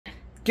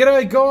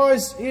G'day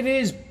guys, it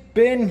is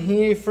Ben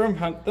here from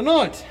Hunt the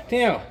Night.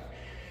 Now,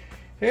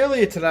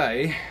 earlier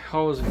today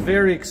I was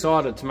very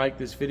excited to make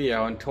this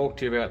video and talk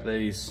to you about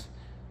these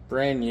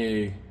brand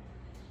new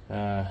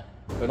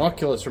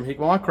binoculars from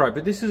HIKMICRO,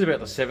 but this is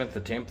about the 7th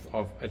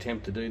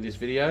attempt to do this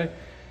video.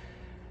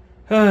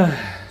 So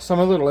I'm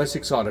a little less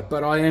excited,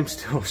 but I am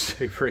still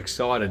super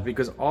excited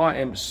because I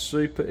am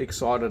super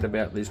excited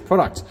about these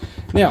products.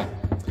 Now,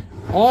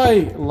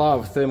 I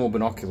love thermal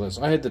binoculars.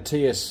 I had the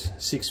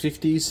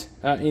TS650s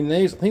in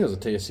these. I think it was a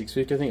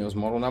TS650, I think it was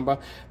model number,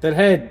 that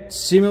had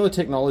similar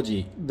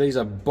technology. These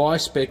are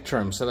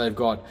bispectrum, so they've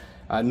got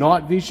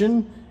night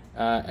vision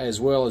as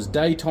well as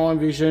daytime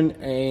vision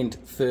and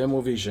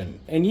thermal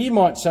vision. And you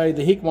might say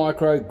the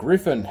HIKMICRO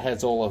Griffin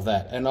has all of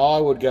that, and I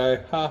would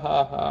go, ha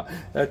ha ha,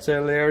 that's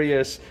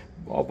hilarious,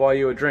 I'll buy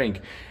you a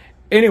drink.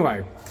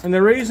 Anyway, and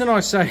the reason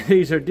I say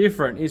these are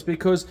different is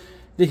because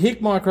the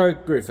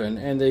HIKMICRO Griffin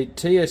and the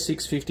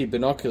TS650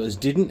 binoculars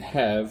didn't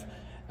have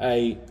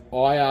a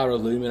IR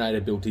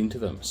illuminator built into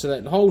them. So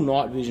that whole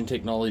night vision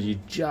technology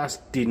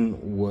just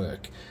didn't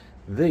work.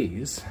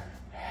 These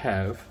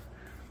have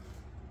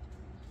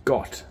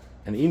got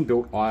an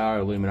inbuilt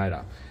IR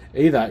illuminator,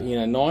 either in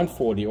a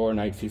 940 or an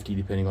 850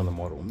 depending on the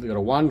model. They've got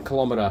a 1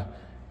 kilometre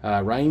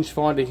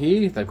rangefinder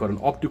here. They've got an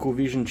optical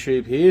vision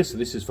tube here, so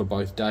this is for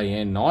both day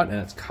and night, and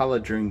it's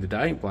coloured during the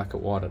day, black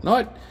and white at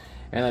night.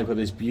 And they've got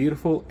this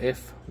beautiful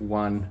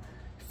f1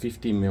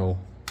 50mm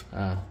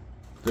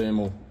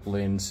thermal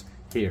lens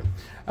here.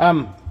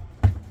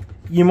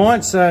 You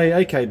might say,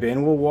 okay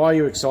Ben, well why are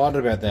you excited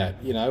about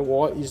that? You know,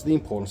 why is the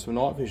importance of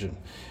night vision?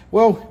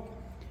 Well,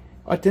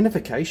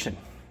 identification.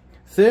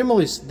 Thermal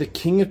is the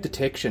king of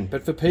detection,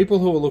 but for people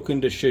who are looking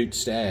to shoot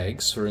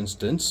stags, for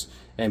instance,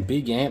 and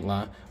big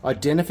antler,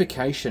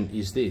 identification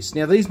is this.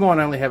 Now these might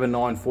only have a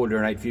 940 or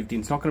an 850,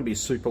 and it's not going to be a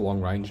super long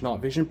range night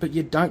vision, but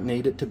you don't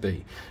need it to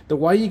be. The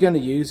way you're going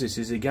to use this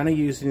is you're going to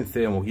use it in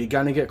thermal. You're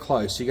going to get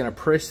close. You're going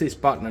to press this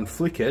button and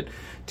flick it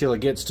till it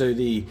gets to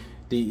the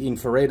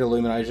infrared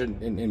illumination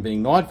and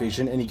being night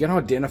vision, and you're going to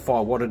identify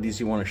what it is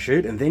you want to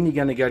shoot, and then you're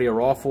going to go to your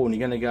rifle and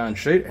you're going to go and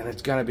shoot, and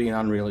it's going to be an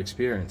unreal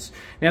experience.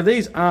 Now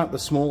these aren't the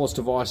smallest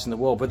device in the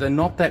world, but they're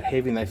not that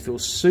heavy and they feel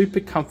super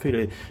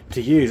comfy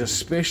to use,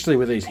 especially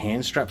with these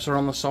hand straps are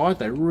on the side.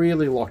 They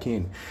really lock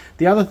in.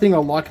 The other thing I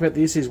like about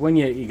this is when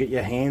you get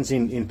your hands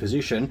in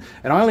position,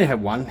 and I only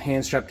have one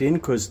hand strapped in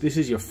because this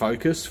is your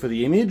focus for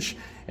the image,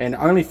 and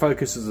only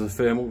focuses the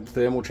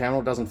thermal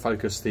channel, doesn't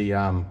focus the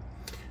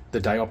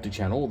day optic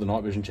channel or the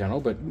night vision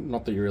channel, but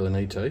not that you really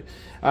need to.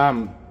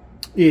 So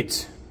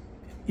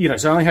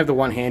I only have the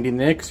one hand in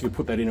there because if you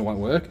put that in it won't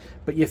work,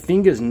 but your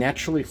fingers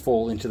naturally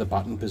fall into the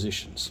button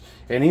positions.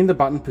 And in the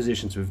button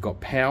positions we've got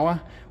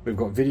power, we've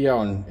got video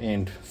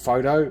and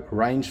photo,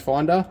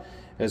 rangefinder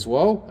as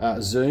well,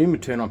 zoom,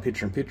 turn on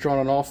picture in picture on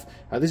and off.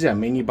 This is our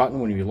menu button.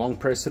 When you long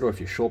press it or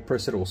if you short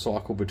press it, it will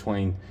cycle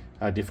between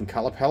different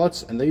color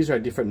palettes, and these are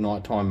different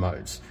nighttime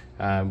modes.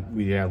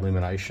 With our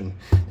illumination.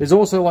 There's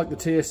also, like the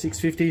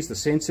TS650s, the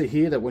sensor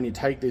here that when you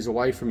take these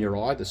away from your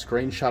eye, the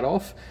screen shut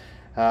off.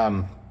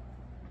 Yeah,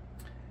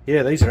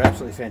 these are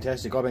absolutely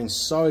fantastic. I've been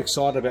so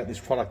excited about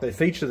this product. They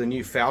feature the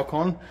new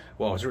Falcon,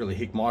 well, it's really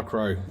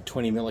HIKMICRO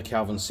 20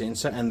 millikelvin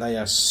sensor, and they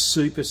are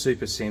super,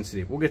 super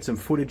sensitive. We'll get some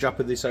footage up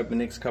of this over the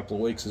next couple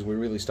of weeks as we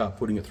really start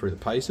putting it through the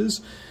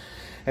paces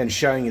and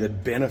showing you the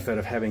benefit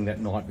of having that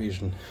night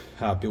vision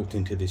built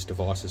into this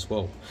device as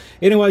well.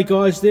 Anyway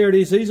guys, there it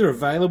is. These are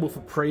available for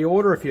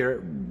pre-order if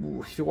you're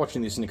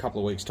watching this in a couple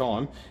of weeks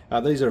time.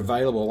 These are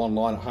available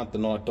online at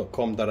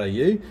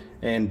huntthenight.com.au,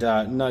 and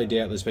no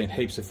doubt there's been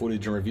heaps of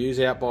footage and reviews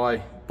out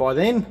by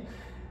then,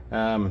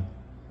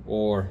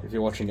 or if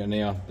you're watching it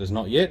now, there's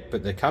not yet,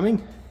 but they're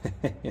coming.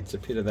 It's a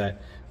bit of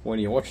that when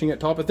you're watching it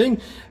type of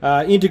thing.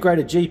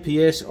 Integrated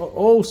GPS,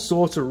 all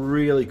sorts of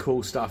really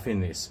cool stuff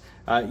in this.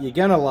 You're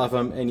gonna love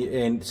them,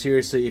 and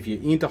seriously, if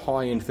you're into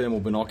high-end thermal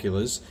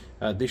binoculars,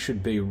 this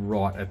should be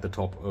right at the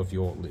top of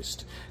your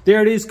list. There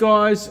it is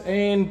guys,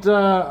 and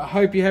I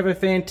hope you have a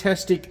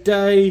fantastic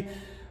day.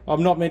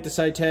 I'm not meant to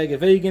say tag a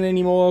vegan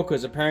anymore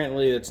because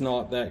apparently it's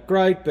not that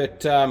great,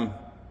 but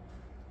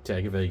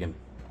tag a vegan.